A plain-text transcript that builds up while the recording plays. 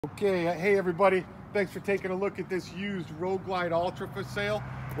Okay, hey everybody, thanks for taking a look at this used Road Glide Ultra for sale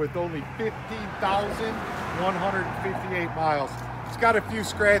with only 15,158 miles. It's got a few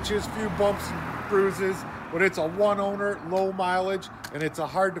scratches, few bumps and bruises, but it's a one owner, low mileage, and it's a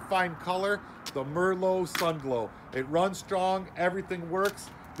hard to find color, the Merlot Sunglow. It runs strong, everything works.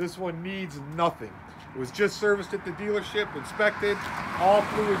 This one needs nothing. It was just serviced at the dealership, inspected, all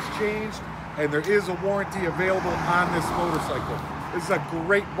fluids changed, and there is a warranty available on this motorcycle. This is a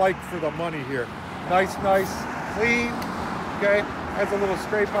great bike for the money here. Nice, clean, okay? Has a little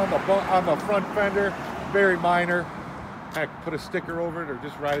scrape on the front fender, very minor. Heck, put a sticker over it or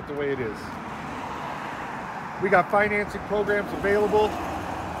just ride it the way it is. We got financing programs available.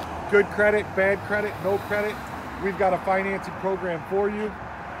 Good credit, bad credit, no credit. We've got a financing program for you.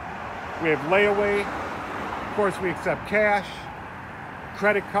 We have layaway. Of course, we accept cash,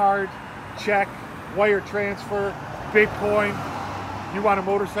 credit card, check, wire transfer, Bitcoin. You want a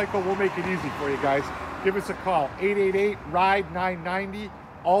motorcycle, we'll make it easy for you guys. Give us a call, 888-RIDE-990.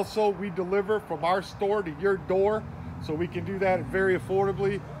 Also, we deliver from our store to your door, so we can do that very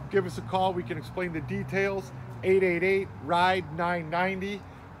affordably. Give us a call, we can explain the details, 888-RIDE-990.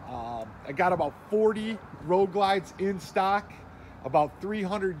 I got about 40 Road Glides in stock, about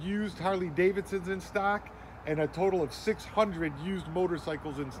 300 used Harley Davidsons in stock, and a total of 600 used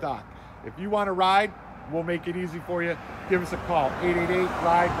motorcycles in stock. If you want to ride, we'll make it easy for you. Give us a call,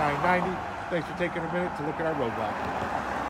 888-RIDE-990. Thanks for taking a minute to look at our Road Glide.